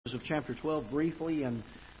of chapter 12 briefly and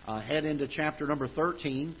head into chapter number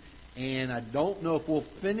 13. And I don't know if we'll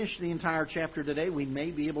finish the entire chapter today. We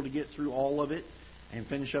may be able to get through all of it and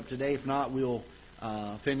finish up today. If not, we'll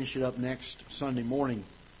finish it up next Sunday morning.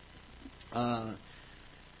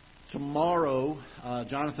 Tomorrow,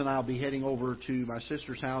 Jonathan and I will be heading over to my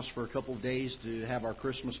sister's house for a couple of days to have our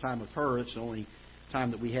Christmas time with her. It's the only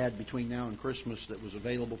time that we had between now and Christmas that was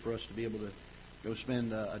available for us to be able to go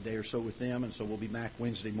spend a day or so with them. And so we'll be back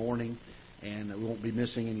Wednesday morning, and we won't be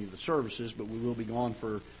missing any of the services, but we will be gone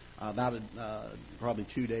for about probably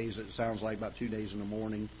 2 days. It sounds like about 2 days in the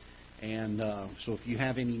morning. And so if you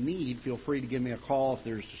have any need, feel free to give me a call.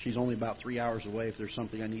 She's only about 3 hours away. If there's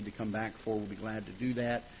something I need to come back for, we'll be glad to do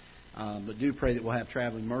that. But do pray that we'll have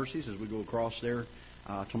traveling mercies as we go across there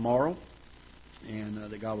tomorrow,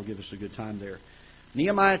 and that God will give us a good time there.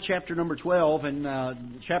 Nehemiah chapter number 12.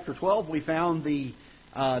 In chapter 12 we found the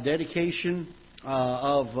dedication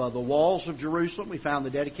of the walls of Jerusalem. We found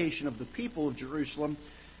the dedication of the people of Jerusalem.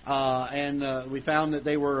 And we found that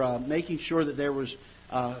they were making sure that there was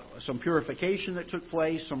some purification that took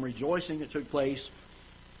place, some rejoicing that took place.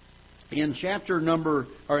 In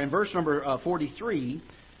verse number 43,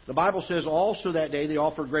 the Bible says, "Also that day they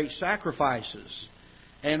offered great sacrifices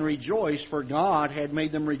and rejoiced, for God had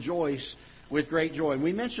made them rejoice with great joy." And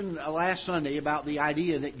we mentioned last Sunday about the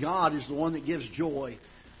idea that God is the one that gives joy.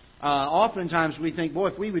 Oftentimes we think, boy,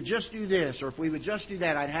 if we would just do this or if we would just do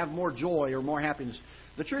that, I'd have more joy or more happiness.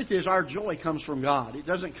 The truth is, our joy comes from God. It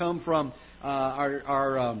doesn't come from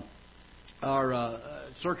our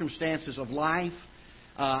circumstances of life.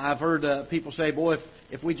 I've heard people say, boy,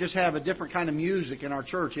 if we just have a different kind of music in our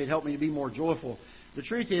church, it'd help me to be more joyful. The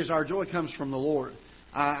truth is, our joy comes from the Lord.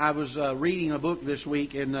 I was reading a book this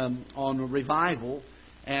week on revival,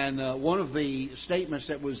 and one of the statements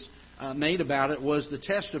that was made about it was the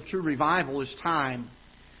test of true revival is time.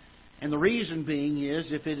 And the reason being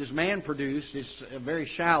is, if it is man-produced, it's very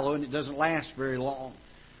shallow and it doesn't last very long.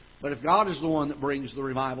 But if God is the one that brings the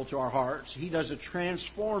revival to our hearts, He does a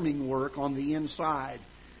transforming work on the inside.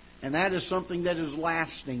 And that is something that is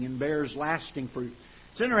lasting and bears lasting fruit.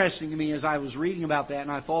 It's interesting to me as I was reading about that,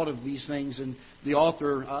 and I thought of these things, and the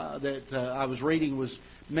author that I was reading was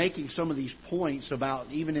making some of these points about,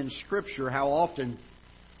 even in Scripture, how often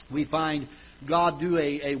we find God do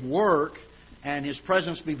a work and His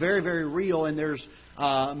presence be very, very real, and there's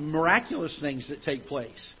miraculous things that take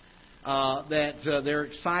place that they're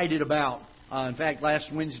excited about. In fact,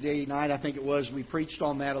 last Wednesday night, I think it was, we preached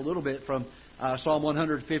on that a little bit from Psalm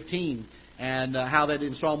 115, and how that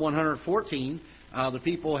in Psalm 114, the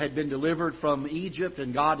people had been delivered from Egypt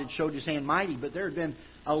and God had showed His hand mighty, but there had been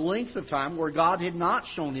a length of time where God had not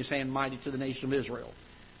shown His hand mighty to the nation of Israel.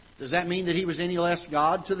 Does that mean that He was any less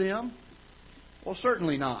God to them? Well,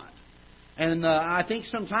 certainly not. And I think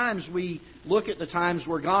sometimes we look at the times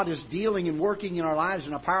where God is dealing and working in our lives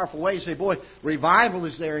in a powerful way and say, boy, revival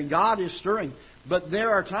is there and God is stirring. But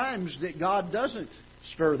there are times that God doesn't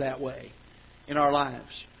stir that way in our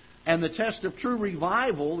lives. And the test of true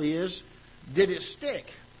revival is, did it stick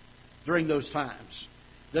during those times?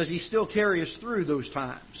 Does He still carry us through those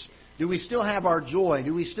times? Do we still have our joy?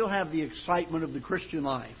 Do we still have the excitement of the Christian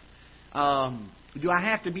life? Do I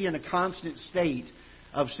have to be in a constant state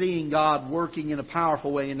of seeing God working in a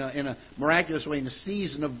powerful way, in a miraculous way, in a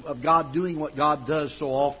season of God doing what God does so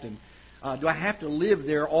often? Do I have to live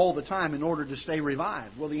there all the time in order to stay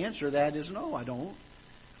revived? Well, the answer to that is no, I don't.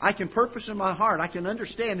 I can purpose in my heart. I can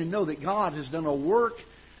understand and know that God has done a work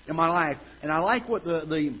in my life. And I like what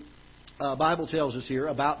the Bible tells us here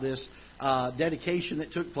about this dedication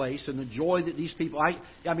that took place and the joy that these people...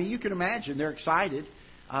 I mean, you can imagine they're excited.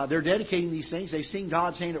 They're dedicating these things. They've seen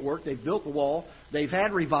God's hand at work. They've built the wall. They've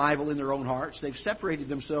had revival in their own hearts. They've separated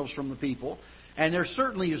themselves from the people. And there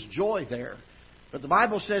certainly is joy there. But the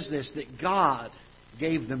Bible says this, that God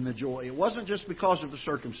gave them the joy. It wasn't just because of the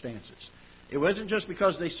circumstances. It wasn't just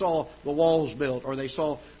because they saw the walls built or they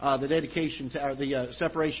saw the dedication or the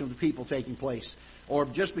separation of the people taking place, or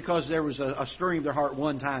just because there was a stirring of their heart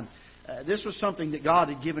one time. This was something that God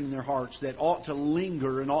had given in their hearts that ought to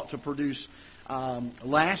linger and ought to produce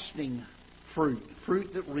lasting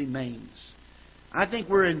fruit that remains. I think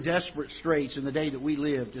we're in desperate straits in the day that we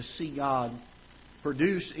live to see God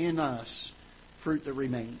produce in us fruit that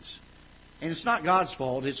remains. And it's not God's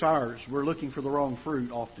fault, it's ours. We're looking for the wrong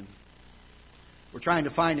fruit often. We're trying to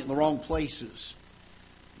find it in the wrong places.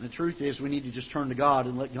 And the truth is we need to just turn to God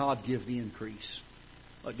and let God give the increase.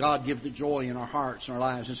 let God give the joy in our hearts and our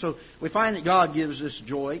lives. And so we find that God gives us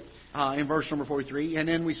joy in verse number 43. And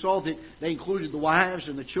then we saw that they included the wives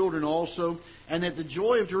and the children also, and that the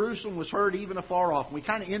joy of Jerusalem was heard even afar off. And we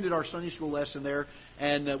kind of ended our Sunday school lesson there,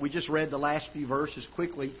 and we just read the last few verses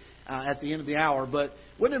quickly at the end of the hour. But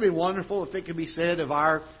wouldn't it be wonderful if it could be said of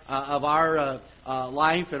our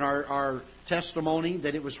life and our testimony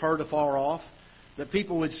that it was heard afar off, that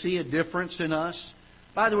people would see a difference in us?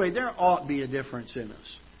 By the way, there ought to be a difference in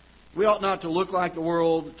us. We ought not to look like the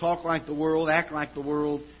world, talk like the world, act like the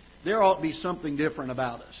world. There ought to be something different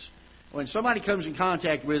about us. When somebody comes in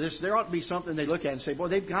contact with us, there ought to be something they look at and say, boy,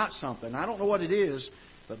 they've got something. I don't know what it is,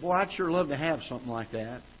 but boy, I'd sure love to have something like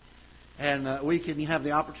that. And we can have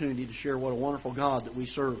the opportunity to share what a wonderful God that we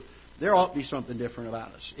serve. There ought to be something different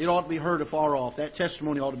about us. It ought to be heard afar off. That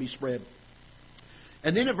testimony ought to be spread.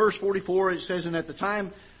 And then in verse 44, it says, and at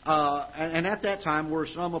that time were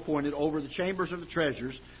some appointed over the chambers of the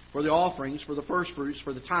treasures for the offerings, for the firstfruits,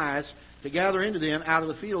 for the tithes, to gather into them out of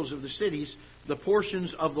the fields of the cities the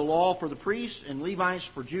portions of the law for the priests and Levites.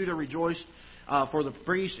 For Judah rejoiced for the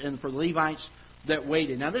priests and for the Levites that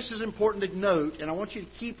waited. Now this is important to note, and I want you to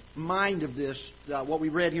keep mind of this, what we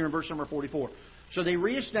read here in verse number 44. So they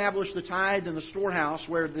reestablished the tithe in the storehouse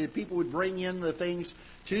where the people would bring in the things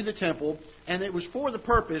to the temple, and it was for the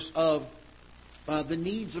purpose of the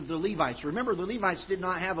needs of the Levites. Remember, the Levites did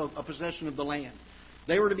not have a possession of the land.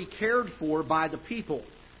 They were to be cared for by the people,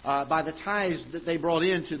 by the tithes that they brought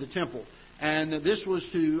into the temple. And this was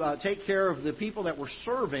to take care of the people that were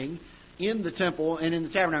serving in the temple and in the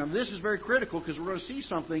tabernacle. This is very critical because we're going to see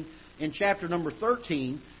something in chapter number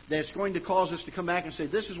 13 that's going to cause us to come back and say,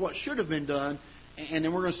 this is what should have been done. And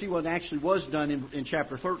then we're going to see what actually was done in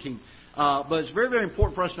chapter 13. But it's very, very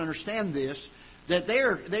important for us to understand this, that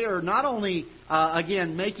they are not only,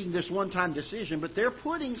 again, making this one-time decision, but they're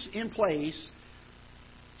putting in place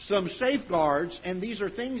some safeguards, and these are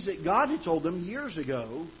things that God had told them years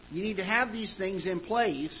ago. You need to have these things in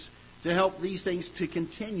place to help these things to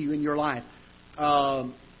continue in your life.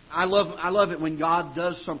 I love it when God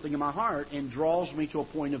does something in my heart and draws me to a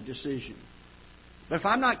point of decision. But if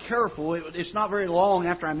I'm not careful, it's not very long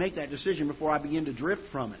after I make that decision before I begin to drift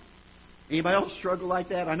from it. Anybody else struggle like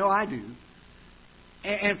that? I know I do.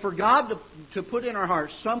 And for God to put in our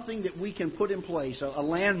hearts something that we can put in place, a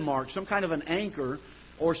landmark, some kind of an anchor,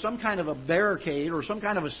 or some kind of a barricade, or some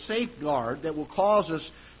kind of a safeguard that will cause us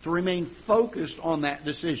to remain focused on that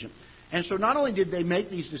decision. And so not only did they make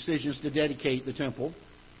these decisions to dedicate the temple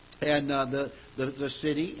and the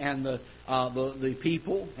city and the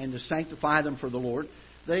people and to sanctify them for the Lord,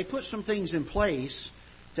 they put some things in place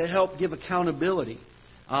to help give accountability,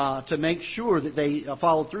 to make sure that they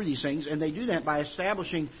followed through these things. And they do that by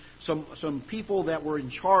establishing some people that were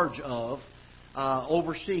in charge of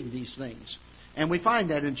overseeing these things. And we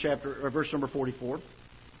find that in verse number 44.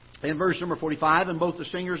 In verse number 45, and both the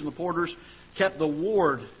singers and the porters kept the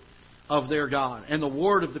ward of their God and the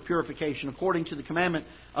ward of the purification according to the commandment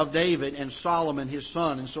of David and Solomon his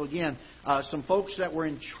son. And so again, some folks that were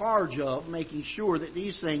in charge of making sure that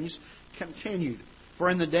these things continued. For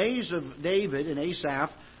in the days of David and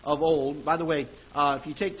Asaph of old, by the way, if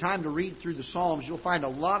you take time to read through the Psalms, you'll find a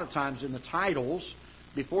lot of times in the titles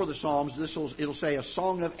before the Psalms, it'll say a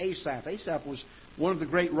song of Asaph. Asaph was one of the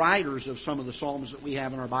great writers of some of the Psalms that we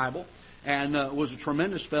have in our Bible, and was a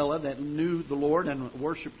tremendous fellow that knew the Lord and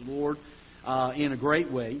worshipped the Lord in a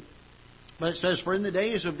great way. But it says, for in the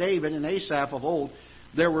days of David and Asaph of old,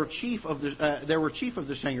 there were chief of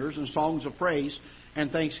the singers and songs of praise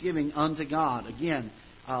and thanksgiving unto God. Again,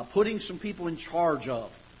 putting some people in charge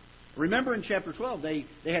of. Remember in chapter 12, they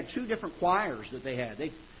had two different choirs that they had.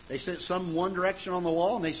 They sent some one direction on the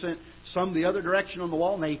wall, and they sent some the other direction on the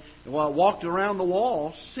wall, and they walked around the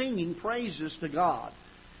wall singing praises to God.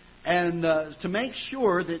 And to make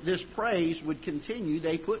sure that this praise would continue,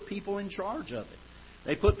 they put people in charge of it.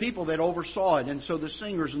 They put people that oversaw it. And so the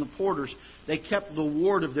singers and the porters, they kept the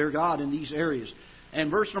ward of their God in these areas.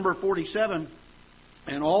 And verse number 47,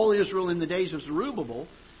 and all Israel in the days of Zerubbabel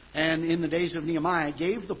and in the days of Nehemiah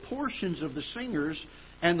gave the portions of the singers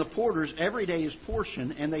and the porters every day his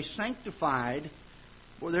portion, and they sanctified,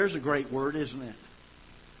 well, there's a great word, isn't it?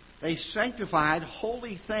 They sanctified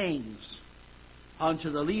holy things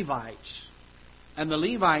unto the Levites, and the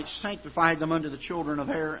Levites sanctified them unto the children of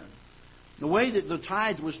Aaron. The way that the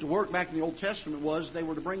tithe was to work back in the Old Testament was they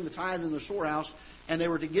were to bring the tithe in the storehouse, and they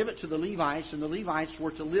were to give it to the Levites, and the Levites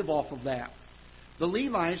were to live off of that. The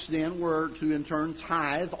Levites then were to in turn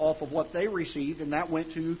tithe off of what they received, and that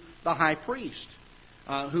went to the high priest,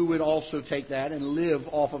 who would also take that and live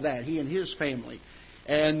off of that, he and his family.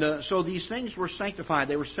 And so these things were sanctified.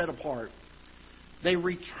 They were set apart. they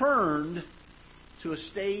returned to a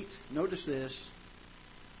state, notice this,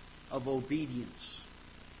 of obedience.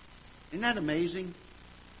 Isn't that amazing?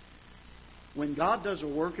 When God does a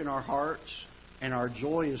work in our hearts and our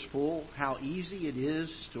joy is full, how easy it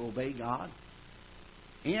is to obey God.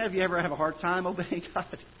 Any of you ever have a hard time obeying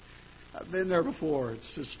God? I've been there before.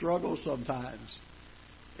 It's a struggle sometimes.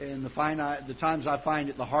 And the times I find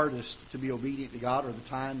it the hardest to be obedient to God are the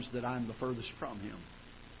times that I'm the furthest from Him.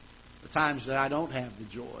 The times that I don't have the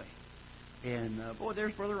joy. And, boy,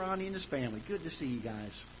 there's Brother Ronnie and his family. Good to see you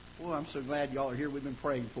guys. Boy, I'm so glad y'all are here. We've been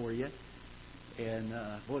praying for you. And,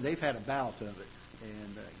 boy, they've had a bout of it.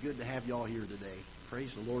 And good to have y'all here today.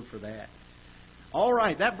 Praise the Lord for that. All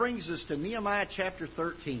right, that brings us to Nehemiah chapter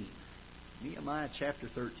 13. Nehemiah chapter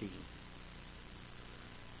 13.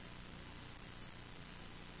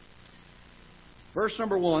 Verse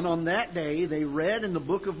number 1, on that day they read in the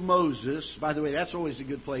book of Moses. By the way, that's always a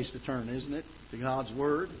good place to turn, isn't it? To God's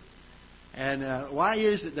Word. And why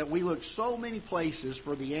is it that we look so many places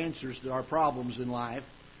for the answers to our problems in life?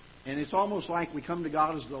 And it's almost like we come to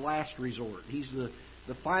God as the last resort. He's the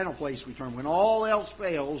final place we turn. When all else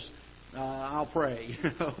fails, I'll pray.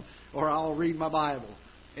 Or I'll read my Bible.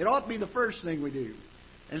 It ought to be the first thing we do.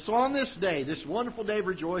 And so on this day, this wonderful day of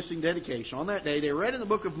rejoicing, dedication, on that day they read in the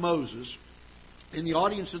book of Moses, in the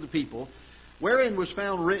audience of the people, wherein was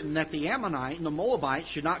found written that the Ammonite and the Moabite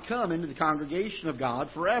should not come into the congregation of God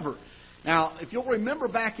forever. Now, if you'll remember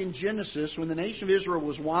back in Genesis, when the nation of Israel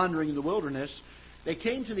was wandering in the wilderness, they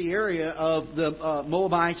came to the area of the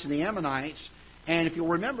Moabites and the Ammonites, and if you'll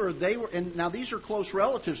remember, now these are close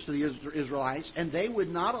relatives to the Israelites, and they would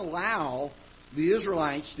not allow the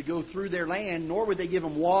Israelites to go through their land, nor would they give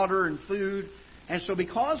them water and food. And so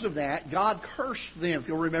because of that, God cursed them, if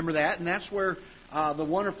you'll remember that, and that's where the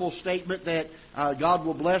wonderful statement that God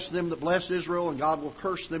will bless them that bless Israel, and God will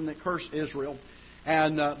curse them that curse Israel.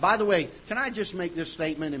 And by the way, can I just make this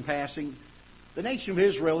statement in passing? The nation of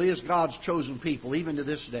Israel is God's chosen people, even to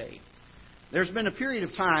this day. There's been a period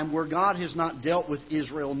of time where God has not dealt with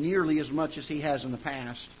Israel nearly as much as He has in the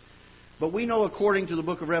past. But we know, according to the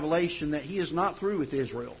book of Revelation, that He is not through with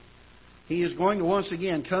Israel. He is going to once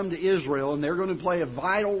again come to Israel, and they're going to play a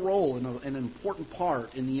vital role and an important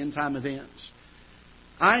part in the end time events.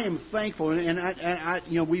 I am thankful,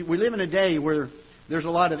 and we live in a day where there's a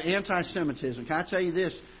lot of anti-Semitism. Can I tell you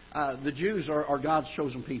this? The Jews are God's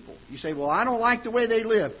chosen people. You say, well, I don't like the way they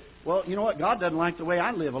live. Well, you know what? God doesn't like the way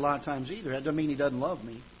I live a lot of times either. That doesn't mean He doesn't love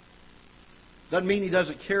me. Doesn't mean He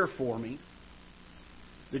doesn't care for me.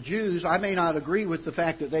 The Jews, I may not agree with the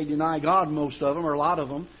fact that they deny God, most of them, or a lot of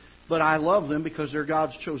them, but I love them because they're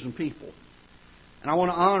God's chosen people. And I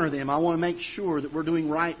want to honor them. I want to make sure that we're doing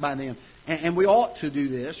right by them. And we ought to do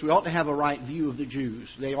this. We ought to have a right view of the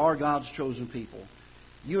Jews. They are God's chosen people.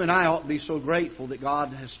 You and I ought to be so grateful that God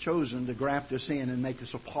has chosen to graft us in and make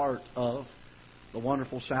us a part of the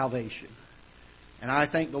wonderful salvation. And I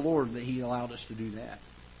thank the Lord that He allowed us to do that.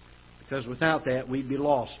 Because without that, we'd be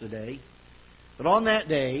lost today. But on that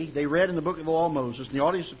day, they read in the book of the law of Moses, in the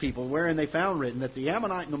audience of people, wherein they found written that the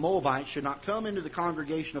Ammonite and the Moabite should not come into the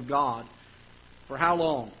congregation of God. For how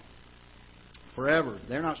long? Forever.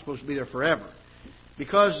 They're not supposed to be there forever.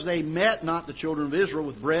 Because they met not the children of Israel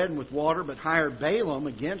with bread and with water, but hired Balaam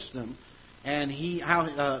against them, and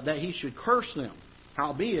that he should curse them.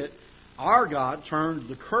 Howbeit, our God turned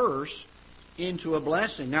the curse into a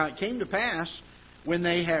blessing. Now it came to pass, when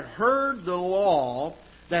they had heard the law,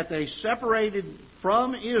 that they separated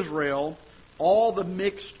from Israel all the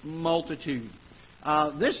mixed multitude.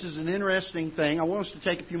 This is an interesting thing. I want us to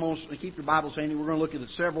take a few moments to keep your Bibles handy. We're going to look at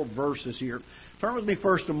several verses here. Turn with me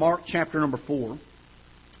first to Mark chapter number 4.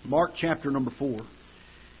 Mark chapter number 4.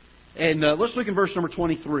 And let's look in verse number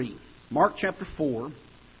 23. Mark chapter 4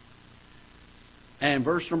 and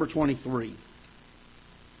verse number 23.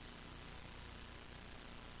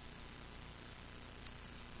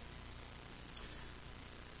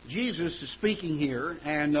 Jesus is speaking here,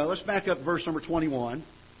 and let's back up verse number 21.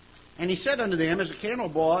 And He said unto them, Is a candle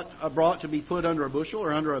brought to be put under a bushel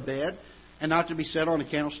or under a bed, and not to be set on a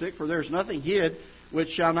candlestick? For there is nothing hid which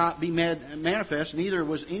shall not be manifest, neither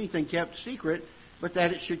was anything kept secret, but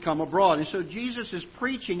that it should come abroad. And so Jesus is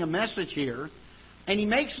preaching a message here, and He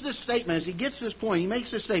makes this statement. As He gets to this point, He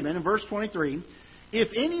makes this statement in verse 23, If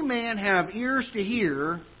any man have ears to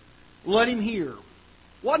hear, let him hear.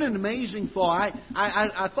 What an amazing thought.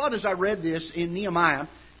 I thought as I read this in Nehemiah,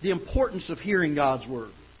 the importance of hearing God's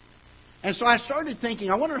Word. And so I started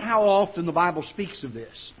thinking, I wonder how often the Bible speaks of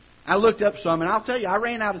this. I looked up some, and I'll tell you, I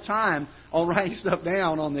ran out of time on writing stuff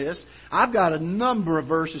down on this. I've got a number of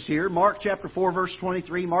verses here. Mark chapter 4, verse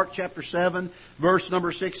 23. Mark chapter 7, verse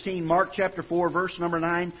number 16. Mark chapter 4, verse number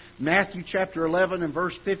 9. Matthew chapter 11 and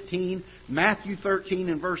verse 15. Matthew 13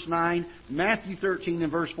 and verse 9. Matthew 13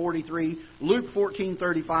 and verse 43. Luke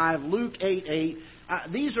 14:35. Luke 8:8.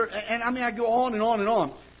 These are, and I mean, I go on and on and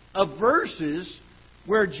on, of verses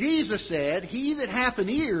where Jesus said, "He that hath an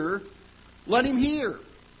ear, let him hear."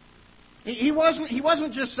 He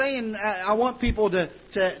wasn't just saying, I want people that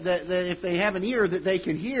if they have an ear that they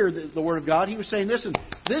can hear the Word of God. He was saying, listen,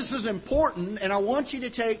 this is important, and I want you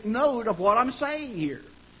to take note of what I'm saying here.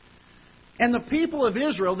 And the people of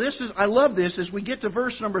Israel, I love this, as we get to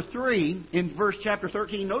verse number 3 in verse chapter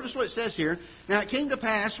 13. Notice what it says here. Now it came to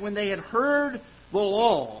pass when they had heard the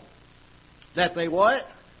law that they what?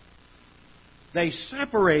 They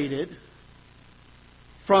separated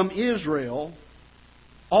from Israel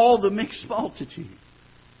all the mixed multitude.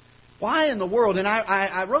 Why in the world? And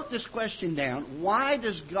I wrote this question down. Why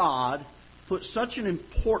does God put such an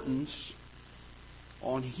importance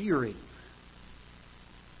on hearing?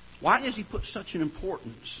 Why does He put such an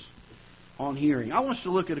importance on hearing? I want us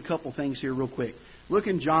to look at a couple things here real quick. Look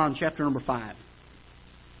in John chapter number 5.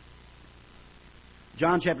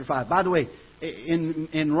 John chapter 5. By the way,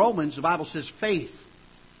 in Romans, the Bible says faith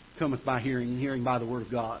cometh by hearing, and hearing by the Word of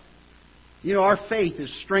God. You know, our faith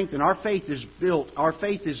is strengthened. Our faith is built. Our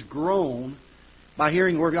faith is grown by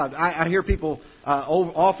hearing the Word of God. I hear people,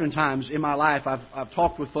 oftentimes in my life, I've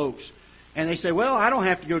talked with folks, and they say, well, I don't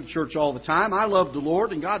have to go to church all the time. I love the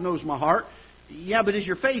Lord, and God knows my heart. Yeah, but is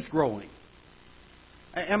your faith growing?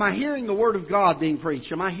 Am I hearing the Word of God being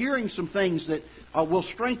preached? Am I hearing some things that will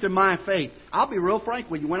strengthen my faith? I'll be real frank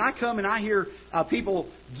with you. When I come and I hear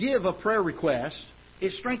people give a prayer request,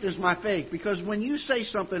 it strengthens my faith, because when you say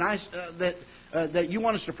something that you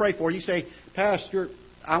want us to pray for, you say, Pastor,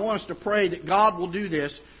 I want us to pray that God will do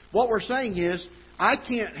this. What we're saying is, I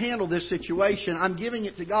can't handle this situation. I'm giving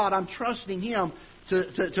it to God. I'm trusting Him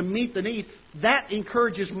to meet the need. That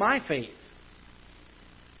encourages my faith.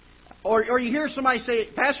 Or you hear somebody say,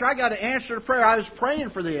 Pastor, I got an answer to prayer. I was praying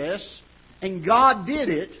for this, and God did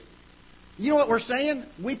it. You know what we're saying?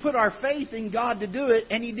 We put our faith in God to do it,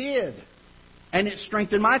 and He did. And it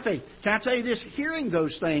strengthened my faith. Can I tell you this? Hearing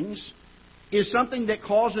those things is something that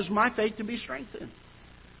causes my faith to be strengthened.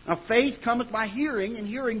 Now, faith cometh by hearing, and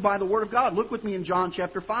hearing by the Word of God. Look with me in John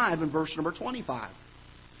chapter 5 and verse number 25.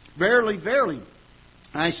 Verily, verily,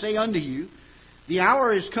 I say unto you, the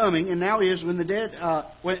hour is coming, and now is, when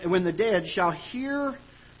the dead shall hear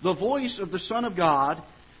the voice of the Son of God,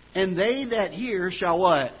 and they that hear shall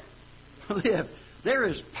what? Live. There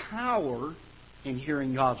is power in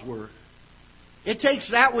hearing God's Word. It takes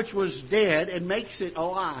that which was dead and makes it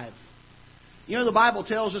alive. You know, the Bible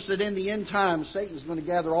tells us that in the end times, Satan's going to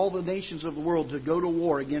gather all the nations of the world to go to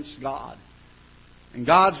war against God. And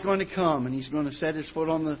God's going to come, and He's going to set His foot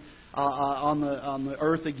on the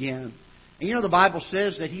earth again. And you know, the Bible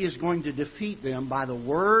says that He is going to defeat them by the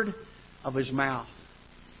word of His mouth.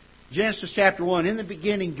 Genesis chapter 1, in the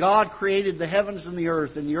beginning God created the heavens and the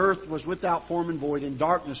earth was without form and void, and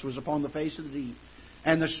darkness was upon the face of the deep.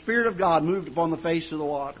 And the Spirit of God moved upon the face of the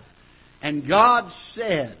water. And God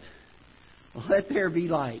said, let there be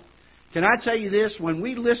light. Can I tell you this? When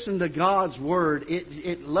we listen to God's Word,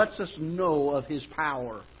 it lets us know of His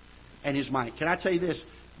power and His might. Can I tell you this?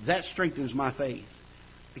 That strengthens my faith.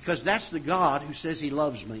 Because that's the God who says He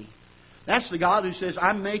loves me. That's the God who says,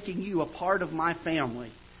 I'm making you a part of my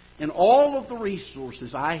family. And all of the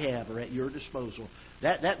resources I have are at your disposal.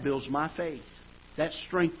 That builds my faith. That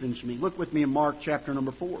strengthens me. Look with me in Mark chapter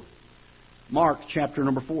number 4. Mark chapter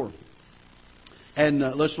number 4. And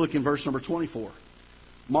let's look in verse number 24.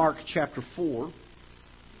 Mark chapter 4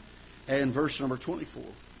 and verse number 24.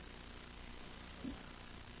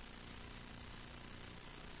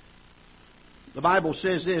 The Bible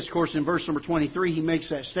says this, of course, in verse number 23, He makes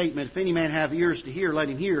that statement, if any man have ears to hear, let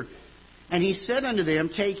him hear. And He said unto them,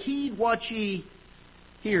 take heed what ye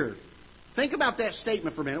hear. Think about that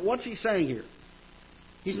statement for a minute. What's He saying here?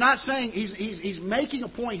 He's not saying, he's making a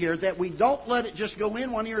point here that we don't let it just go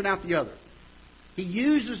in one ear and out the other. He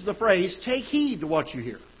uses the phrase, take heed to what you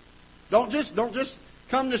hear. Don't just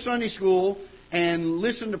come to Sunday school and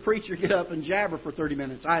listen to preacher get up and jabber for 30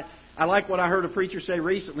 minutes. I like what I heard a preacher say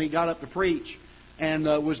recently. He got up to preach and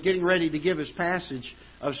was getting ready to give his passage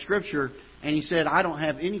of Scripture. And he said, I don't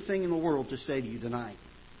have anything in the world to say to you tonight.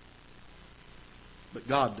 But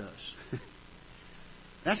God does.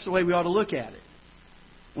 That's the way we ought to look at it.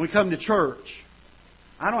 When we come to church,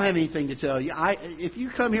 I don't have anything to tell you. If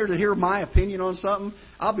you come here to hear my opinion on something,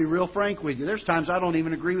 I'll be real frank with you. There's times I don't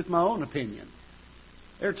even agree with my own opinion.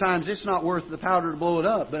 There are times it's not worth the powder to blow it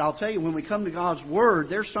up. But I'll tell you, when we come to God's Word,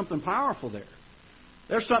 there's something powerful there.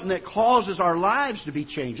 There's something that causes our lives to be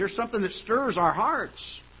changed. There's something that stirs our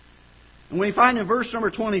hearts. And we find in verse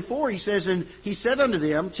number 24, he says, "And he said unto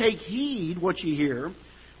them, Take heed what ye hear.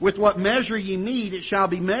 With what measure ye mete, it shall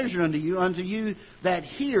be measured unto you. Unto you that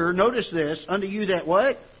hear," notice this, "unto you that"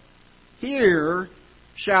 what? "Hear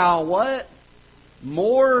shall" what?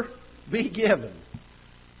 "More be given."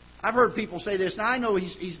 I've heard people say this. Now, I know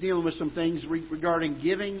he's dealing with some things regarding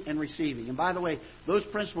giving and receiving. And by the way, those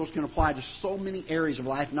principles can apply to so many areas of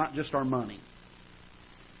life, not just our money.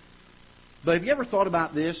 But have you ever thought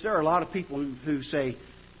about this? There are a lot of people who say,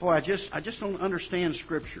 "Boy, I just don't understand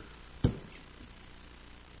Scripture.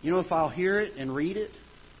 You know, if I'll hear it and read it,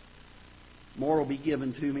 more will be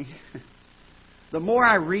given to me." The more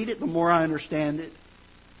I read it, the more I understand it.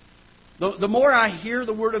 The more I hear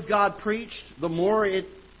the Word of God preached, the more it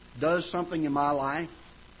does something in my life.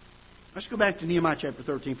 Let's go back to Nehemiah chapter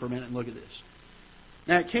 13 for a minute and look at this.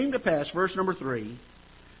 "Now it came to pass," verse number 3,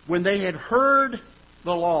 "when they had heard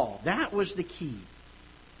the law." That was the key.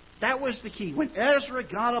 That was the key. When Ezra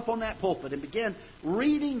got up on that pulpit and began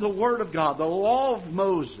reading the Word of God, the law of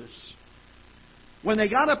Moses, when they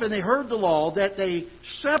got up and they heard the law, that they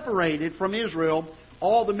separated from Israel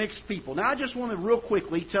all the mixed people. Now, I just want to real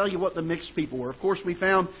quickly tell you what the mixed people were. Of course, we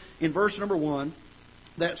found in verse number 1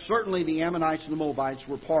 that certainly the Ammonites and the Moabites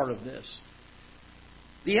were part of this.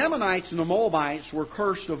 The Ammonites and the Moabites were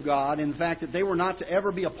cursed of God in the fact that they were not to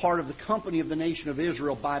ever be a part of the company of the nation of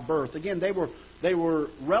Israel by birth. Again, they were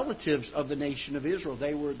relatives of the nation of Israel.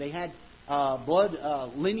 They had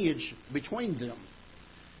blood lineage between them.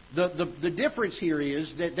 The difference here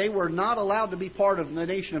is that they were not allowed to be part of the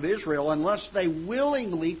nation of Israel unless they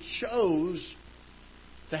willingly chose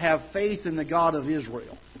to have faith in the God of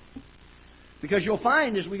Israel. Because you'll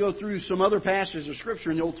find as we go through some other passages of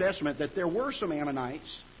Scripture in the Old Testament that there were some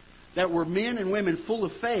Ammonites that were men and women full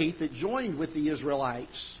of faith that joined with the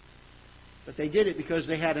Israelites. But they did it because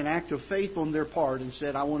they had an act of faith on their part and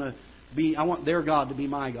said, I want their God to be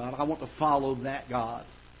my God. I want to follow that God.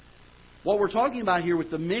 What we're talking about here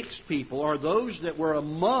with the mixed people are those that were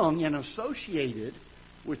among and associated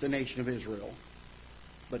with the nation of Israel,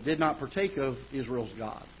 but did not partake of Israel's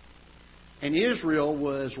God. And Israel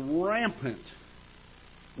was rampant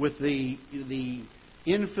with the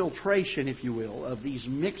infiltration, if you will, of these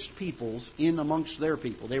mixed peoples in amongst their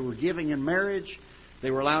people. They were giving in marriage. They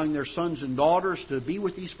were allowing their sons and daughters to be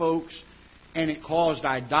with these folks. And it caused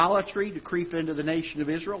idolatry to creep into the nation of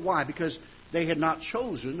Israel. Why? Because they had not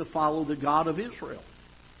chosen to follow the God of Israel.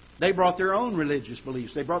 They brought their own religious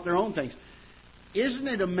beliefs. They brought their own things. Isn't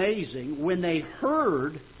it amazing when they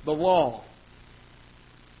heard the law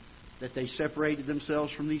that they separated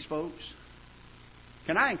themselves from these folks?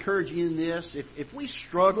 Can I encourage you in this? If we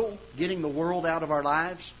struggle getting the world out of our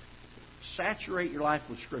lives, saturate your life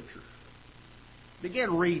with Scripture.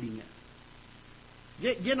 Begin reading it.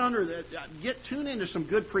 Tune into some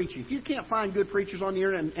good preaching. If you can't find good preachers on the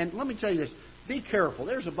internet, and let me tell you this, be careful.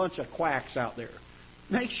 There's a bunch of quacks out there.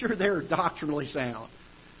 Make sure they're doctrinally sound.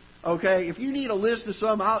 Okay, if you need a list of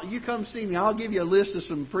some, you come see me. I'll give you a list of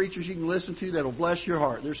some preachers you can listen to that will bless your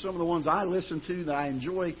heart. There's some of the ones I listen to that I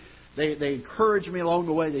enjoy. They encourage me along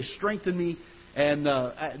the way. They strengthen me. And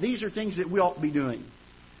these are things that we ought to be doing.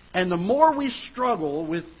 And the more we struggle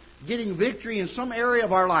with getting victory in some area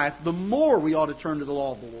of our life, the more we ought to turn to the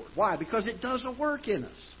law of the Lord. Why? Because it does a work in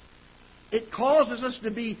us. It causes us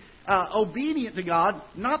to be obedient to God,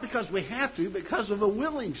 not because we have to, but because of a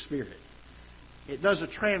willing spirit. It does a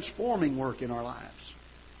transforming work in our lives.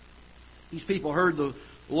 These people heard the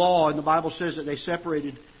law, and the Bible says that they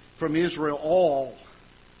separated from Israel all.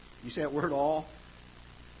 You say that word all?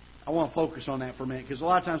 I want to focus on that for a minute, because a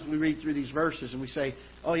lot of times we read through these verses and we say,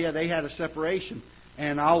 oh yeah, they had a separation,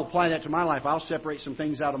 and I'll apply that to my life. I'll separate some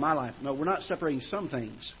things out of my life. No, we're not separating some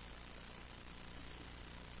things.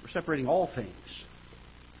 We're separating all things.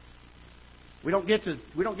 We don't get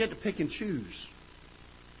to pick and choose.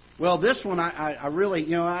 Well, this one I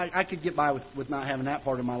really, I could get by with not having that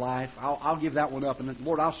part of my life. I'll give that one up, and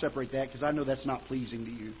Lord, I'll separate that because I know that's not pleasing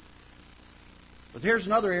to you. But here's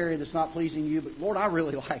another area that's not pleasing to you, but Lord, I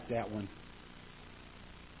really like that one.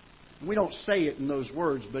 We don't say it in those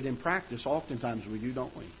words, but in practice, oftentimes we do,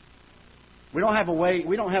 don't we? We don't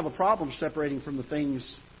have a problem separating from the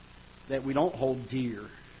things that we don't hold dear.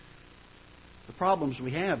 The problems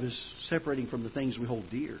we have is separating from the things we hold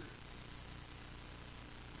dear.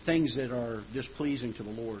 Things that are displeasing to the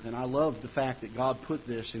Lord. And I love the fact that God put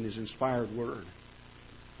this in His inspired Word.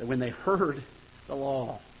 that when they heard the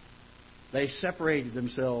law, they separated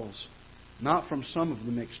themselves not from some of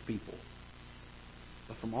the mixed people,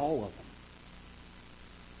 but from all of them.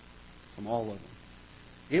 From all of them.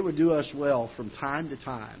 It would do us well from time to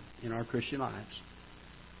time in our Christian lives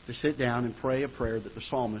to sit down and pray a prayer that the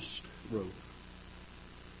psalmist wrote.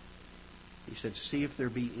 He said, "See if there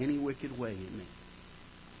be any wicked way in me.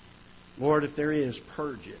 Lord, if there is,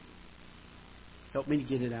 purge it. Help me to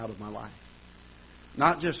get it out of my life."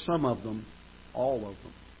 Not just some of them, all of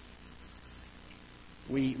them.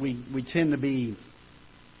 We tend to be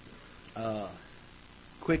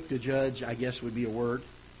quick to judge, I guess would be a word,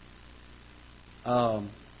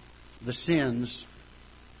 the sins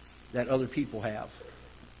that other people have.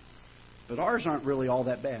 But ours aren't really all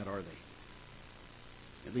that bad, are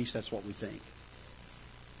they? At least that's what we think.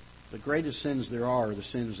 The greatest sins there are the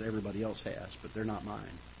sins everybody else has, but they're not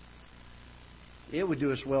mine. It would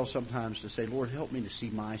do us well sometimes to say, "Lord, help me to see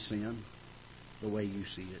my sin the way you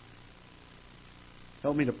see it.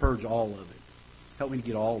 Help me to purge all of it. Help me to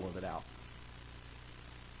get all of it out."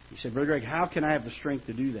 He said, "Brother Greg, how can I have the strength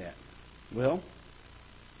to do that?" Well,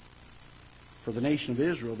 for the nation of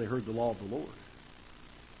Israel, they heard the law of the Lord.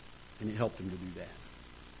 And it helped them to do that.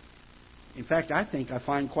 In fact, I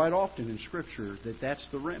find quite often in Scripture that that's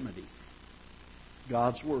the remedy.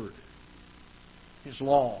 God's Word. His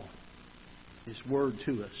law. His Word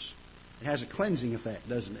to us. It has a cleansing effect,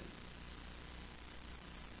 doesn't it?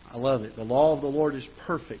 I love it. The law of the Lord is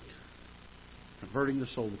perfect, converting the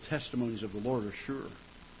soul. The testimonies of the Lord are sure,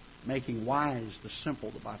 making wise the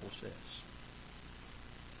simple, the Bible says.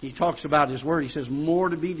 He talks about His Word. He says, "More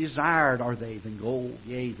to be desired are they than gold,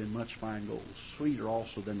 yea, than much fine gold. Sweeter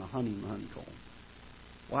also than the honey and the honeycomb."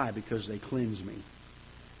 Why? Because they cleanse me.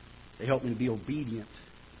 They help me to be obedient,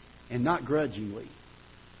 and not grudgingly.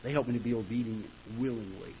 They help me to be obedient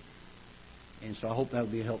willingly. And so I hope that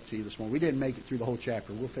will be a help to you this morning. We didn't make it through the whole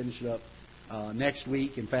chapter. We'll finish it up next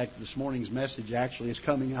week. In fact, this morning's message actually is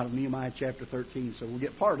coming out of Nehemiah chapter 13, so we'll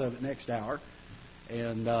get part of it next hour.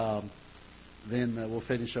 And then we'll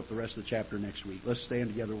finish up the rest of the chapter next week. Let's stand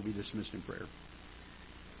together. We'll be dismissed in prayer.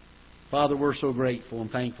 Father, we're so grateful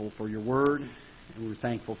and thankful for your Word, and we're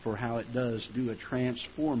thankful for how it does do a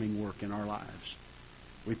transforming work in our lives.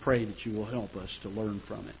 We pray that you will help us to learn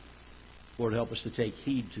from it. Lord, help us to take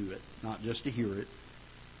heed to it, not just to hear it,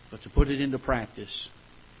 but to put it into practice,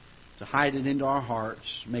 to hide it into our hearts,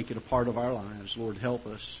 make it a part of our lives. Lord, help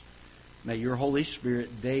us. May your Holy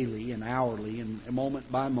Spirit daily and hourly and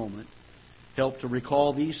moment by moment help to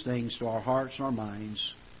recall these things to our hearts and our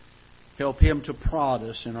minds. Help Him to prod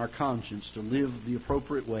us in our conscience to live the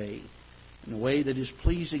appropriate way, in a way that is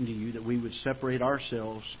pleasing to you, that we would separate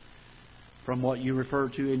ourselves from what you refer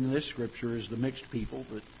to in this Scripture as the mixed people,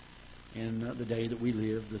 but in the day that we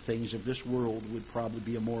live, the things of this world would probably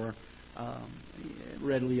be a more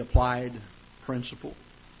readily applied principle,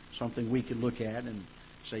 something we could look at and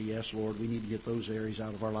say, "Yes, Lord, we need to get those areas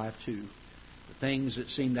out of our life too." The things that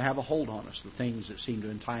seem to have a hold on us, the things that seem to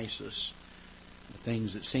entice us, the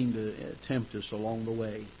things that seem to tempt us along the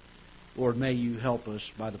way. Lord, may you help us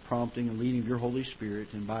by the prompting and leading of your Holy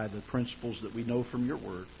Spirit and by the principles that we know from your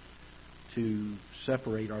Word to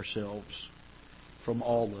separate ourselves from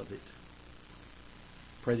all of it.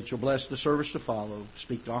 Pray that you'll bless the service to follow.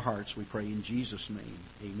 Speak to our hearts, we pray in Jesus' name.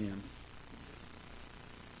 Amen.